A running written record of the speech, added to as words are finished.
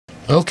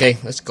Okay,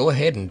 let's go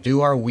ahead and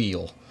do our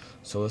wheel.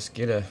 So let's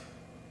get a...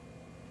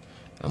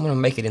 I'm going to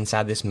make it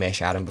inside this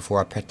mesh item before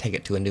I take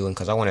it to a new one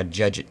because I want to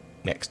judge it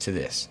next to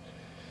this.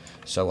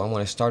 So I'm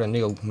going to start a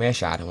new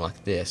mesh item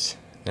like this.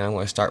 Now I'm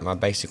going to start my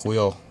basic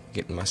wheel,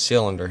 getting my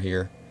cylinder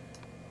here.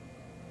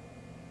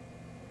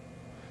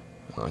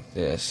 Like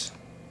this.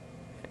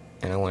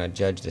 And I want to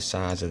judge the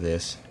size of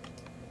this.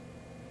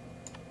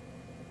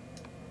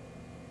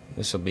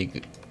 This will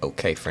be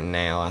okay for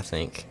now, I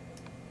think.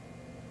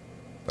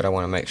 But I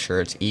want to make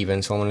sure it's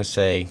even, so I'm going to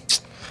say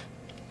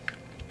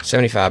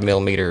 75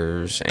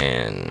 millimeters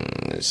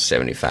and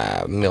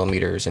 75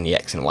 millimeters in the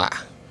X and Y.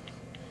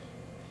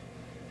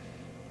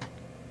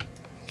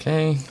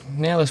 Okay,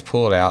 now let's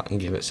pull it out and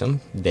give it some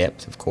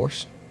depth, of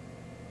course.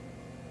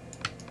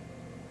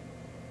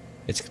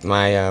 It's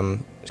my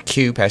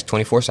cube has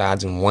 24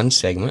 sides in one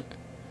segment.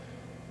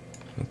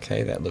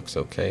 Okay, that looks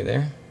okay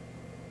there.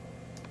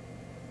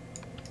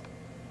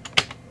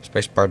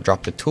 Spacebar to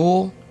drop the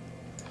tool.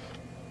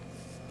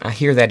 I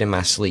hear that in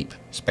my sleep.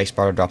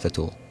 Spacebar to drop the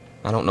tool.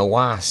 I don't know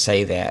why I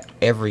say that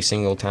every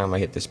single time I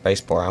hit the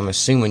spacebar. I'm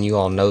assuming you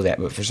all know that,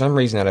 but for some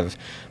reason, out of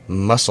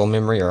muscle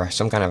memory or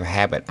some kind of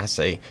habit, I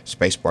say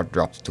spacebar to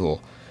drop the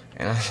tool.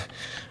 And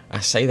I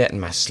say that in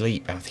my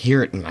sleep. I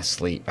hear it in my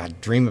sleep. I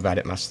dream about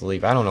it in my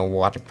sleep. I don't know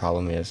what the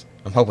problem is.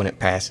 I'm hoping it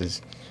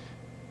passes.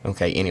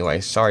 Okay,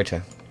 anyway, sorry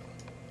to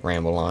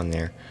ramble on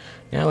there.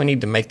 Now we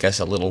need to make us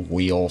a little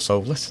wheel, so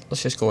let's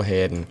just go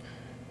ahead and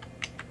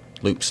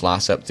loop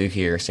slice up through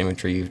here.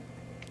 Symmetry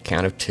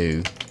count of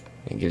 2.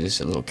 It gives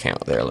us a little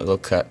count there, little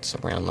cuts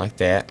around like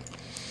that.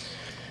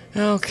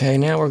 Okay,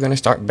 now we're going to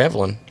start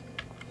beveling.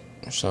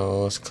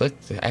 So let's click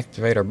the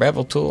activate our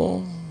bevel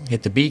tool.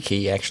 Hit the B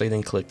key actually,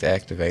 then click to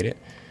activate it.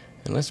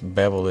 And let's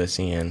bevel this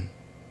in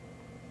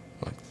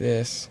like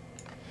this.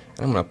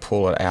 And I'm going to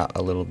pull it out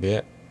a little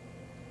bit.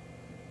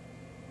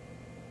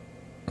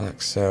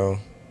 Like so.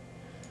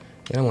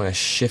 Then I'm going to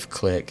shift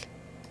click.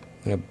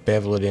 I'm going to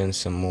bevel it in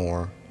some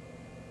more.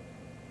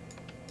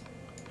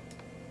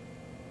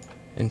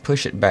 And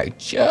push it back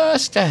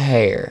just a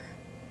hair.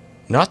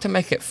 Not to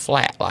make it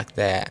flat like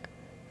that,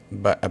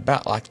 but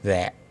about like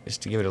that.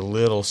 Just to give it a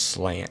little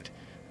slant.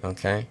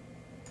 Okay?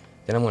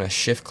 Then I'm going to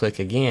shift click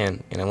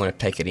again, and I'm going to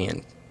take it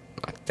in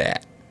like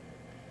that.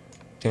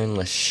 Then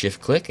let's shift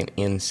click and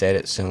inset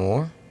it some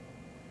more.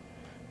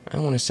 I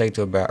want to say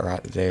to about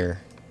right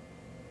there.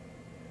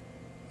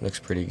 Looks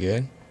pretty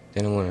good.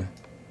 Then I'm going to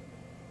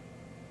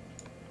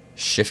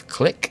shift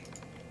click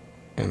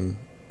and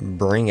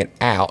bring it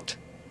out.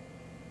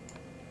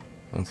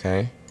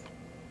 Okay.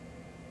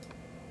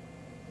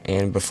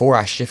 And before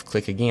I shift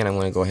click again, I'm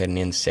going to go ahead and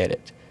inset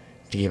it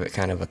to give it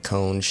kind of a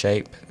cone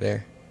shape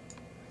there.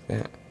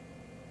 Like that.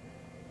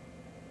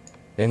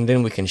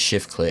 Then we can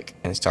shift click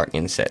and start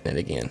insetting it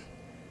again.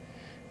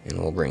 And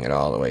we'll bring it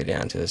all the way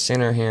down to the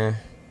center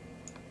here.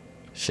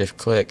 Shift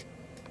click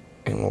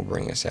and we'll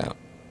bring us out.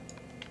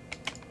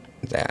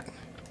 That.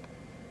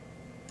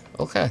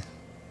 Okay.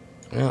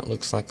 Now it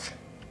looks like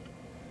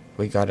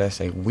we got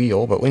us a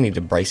wheel, but we need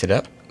to brace it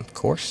up, of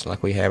course,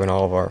 like we have in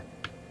all of our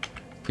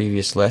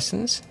previous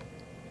lessons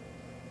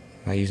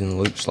by using the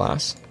loop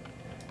slice.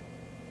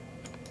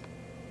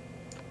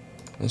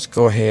 Let's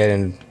go ahead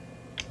and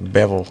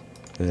bevel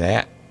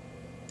that.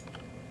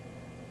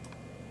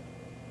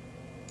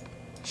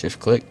 Shift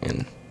click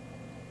and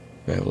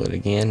bevel it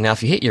again. Now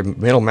if you hit your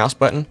middle mouse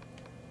button,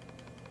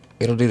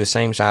 it'll do the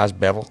same size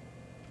bevel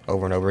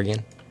over and over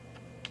again,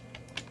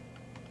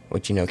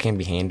 which you know can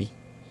be handy.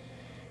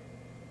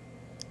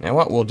 Now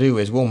what we'll do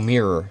is we'll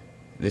mirror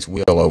this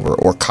wheel over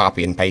or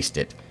copy and paste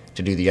it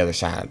to do the other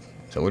side.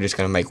 So we're just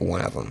going to make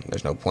one of them.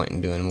 There's no point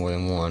in doing more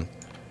than one.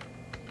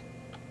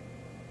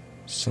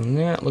 So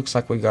now it looks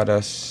like we got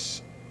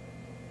us...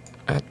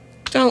 I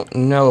don't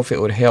know if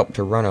it would help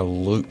to run a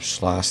loop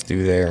slice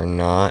through there or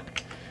not.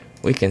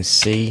 We can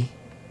see.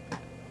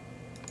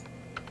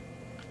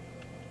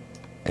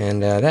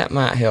 And that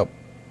might help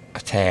a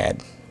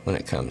tad when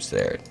it comes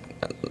there.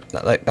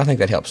 I think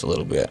that helps a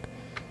little bit.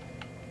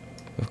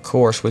 Of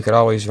course, we could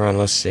always run,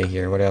 let's see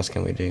here, what else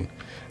can we do?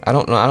 I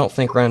don't know, I don't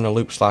think running a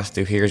loop slice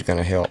through here is going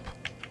to help.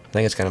 I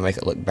think it's going to make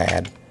it look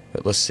bad,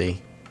 but let's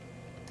see.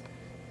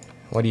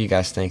 What do you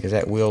guys think? Is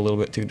that wheel a little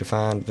bit too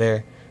defined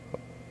there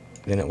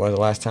than it was the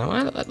last time?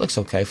 Well, that looks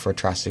okay for a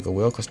tricycle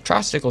wheel, because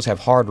tricycles have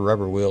hard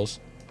rubber wheels.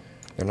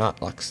 They're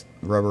not like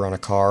rubber on a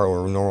car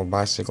or a normal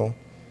bicycle.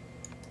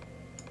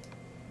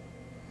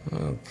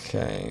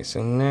 Okay,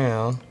 so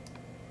now...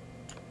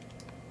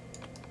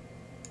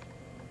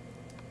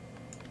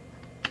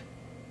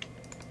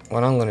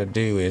 what I'm going to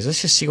do is,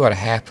 let's just see what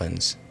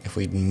happens if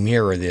we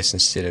mirror this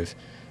instead of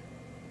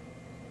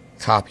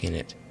copying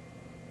it.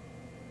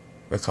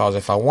 Because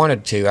if I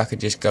wanted to, I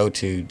could just go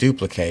to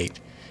duplicate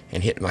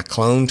and hit my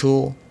clone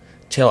tool,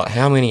 tell it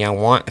how many I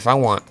want.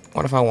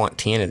 What if I want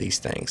 10 of these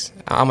things?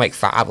 I'll make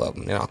 5 of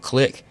them, then I'll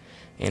click,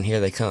 and here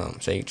they come.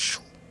 See,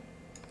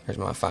 there's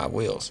my 5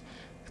 wheels.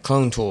 The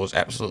clone tool is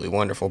absolutely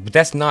wonderful, but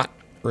that's not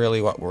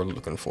really what we're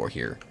looking for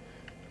here.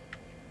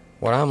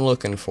 What I'm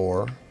looking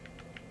for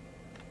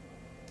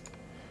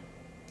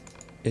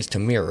is to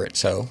mirror it.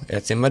 So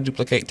it's in my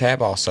duplicate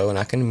tab also, and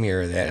I can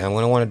mirror that. And I'm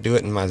going to want to do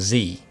it in my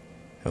Z.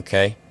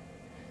 Okay.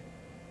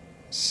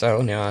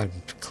 So now I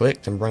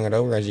clicked and bring it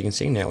over. As you can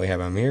see, now we have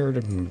a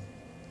mirrored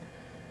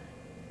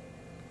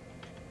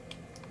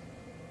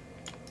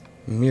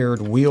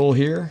wheel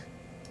here.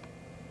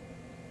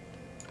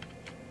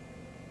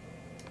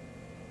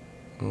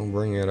 We'll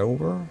bring it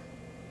over,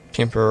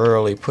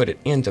 temporarily put it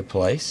into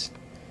place.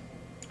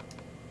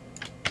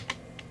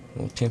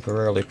 We'll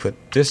temporarily put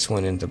this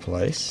one into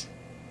place.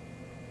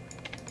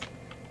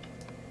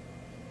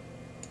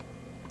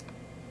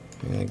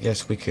 And I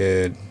guess we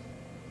could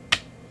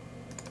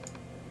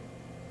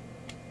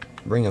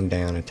bring them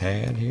down a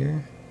tad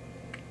here.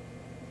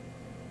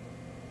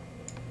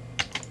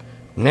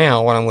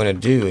 Now what I'm going to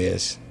do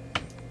is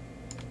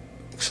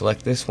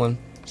select this one,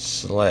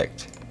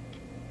 select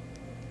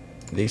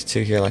these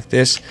two here like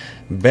this,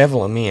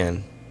 bevel them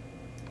in.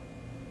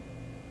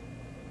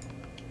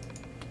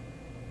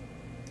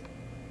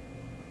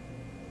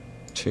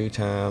 Two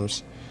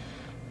times,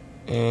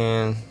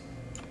 and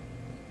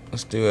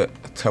let's do it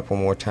a couple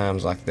more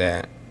times like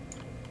that.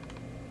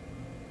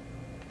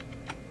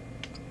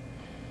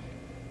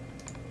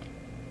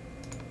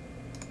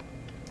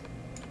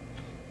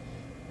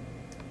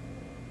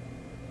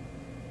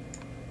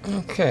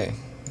 Okay,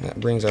 that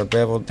brings our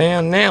bevel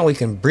down. Now we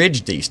can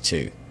bridge these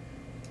two,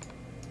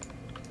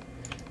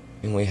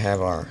 and we have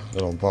our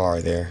little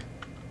bar there.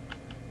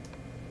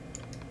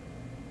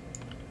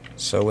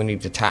 So we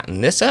need to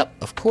tighten this up,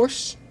 of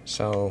course.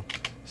 So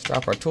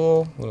stop our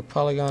tool, little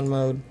polygon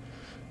mode.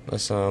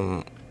 Let's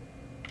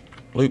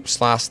loop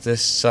slice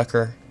this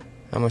sucker.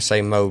 I'm gonna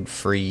say mode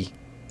free,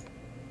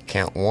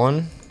 count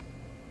 1.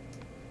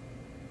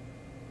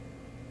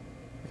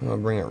 I'm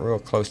gonna bring it real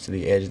close to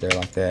the edge there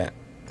like that.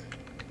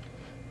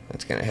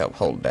 That's gonna help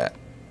hold that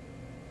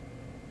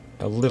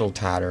a little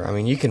tighter. I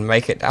mean, you can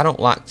make it, I don't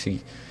like to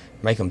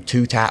make them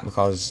too tight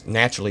because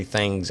naturally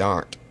things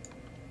aren't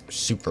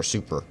super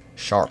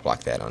sharp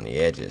like that on the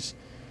edges.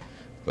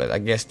 But I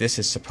guess this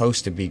is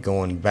supposed to be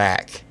going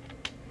back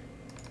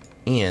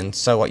in.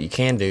 So what you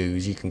can do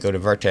is you can go to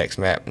vertex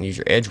map and use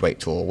your edge weight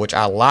tool, which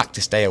I like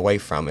to stay away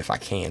from if I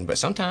can, but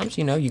sometimes,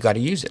 you know, you got to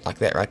use it like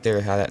that right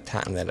there. How that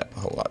tighten that up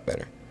a whole lot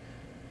better.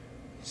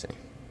 See.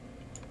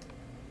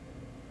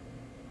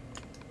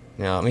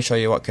 Now let me show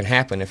you what can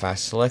happen if I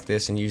select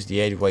this and use the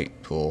edge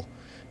weight tool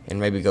and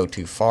maybe go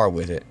too far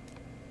with it.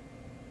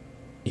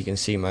 You can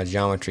see my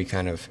geometry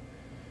kind of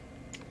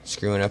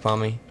screwing up on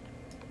me.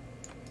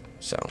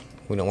 So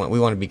we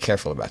want to be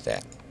careful about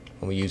that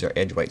when we use our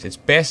edge weights. It's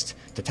best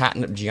to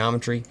tighten up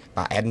geometry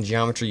by adding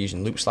geometry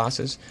using loop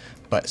slices,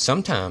 but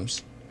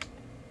sometimes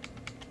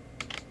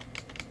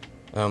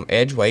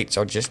edge weights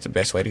are just the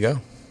best way to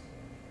go.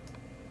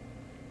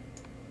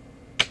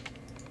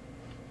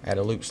 Add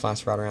a loop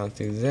slice right around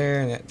through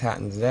there, and that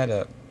tightens that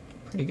up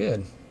pretty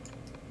good,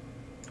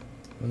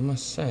 I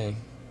must say.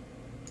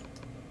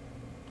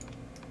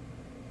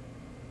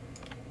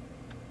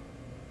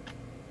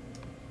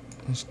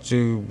 Let's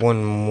do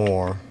one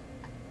more.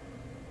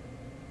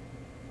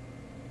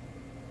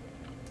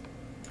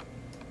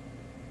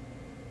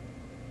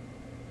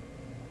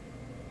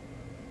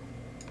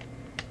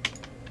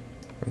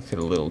 Make it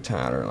a little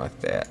tighter like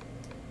that.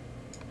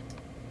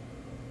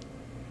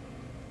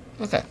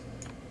 Okay.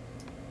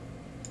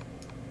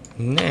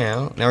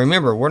 Now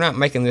remember, we're not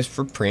making this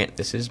for print.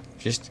 This is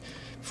just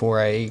for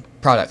a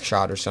product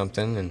shot or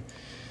something and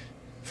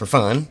for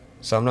fun.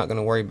 So I'm not going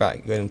to worry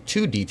about getting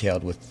too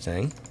detailed with the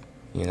thing.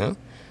 You know,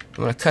 I'm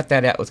going to cut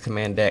that out with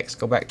Command X,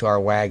 go back to our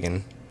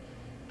wagon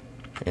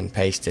and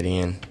paste it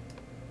in,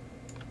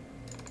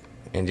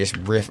 and just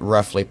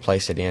roughly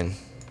place it in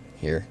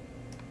here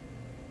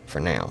for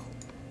now.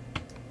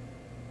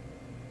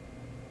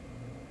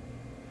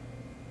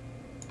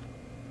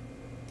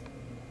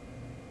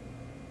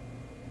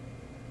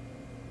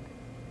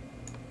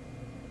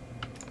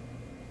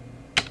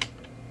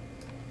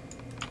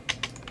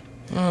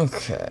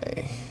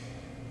 Okay.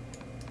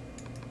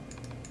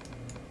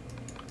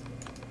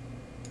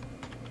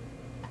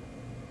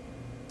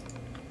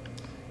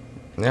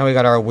 Now we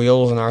got our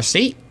wheels and our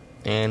seat,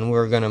 and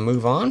we're going to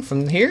move on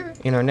from here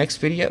in our next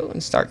video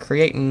and start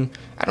creating,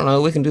 I don't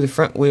know, we can do the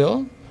front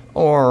wheel,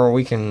 or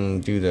we can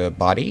do the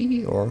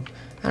body, or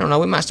I don't know,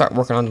 we might start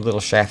working on the little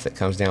shaft that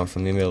comes down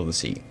from the middle of the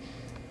seat.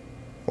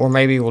 Or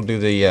maybe we'll do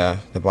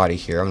the body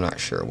here, I'm not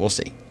sure, we'll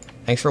see.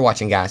 Thanks for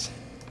watching, guys.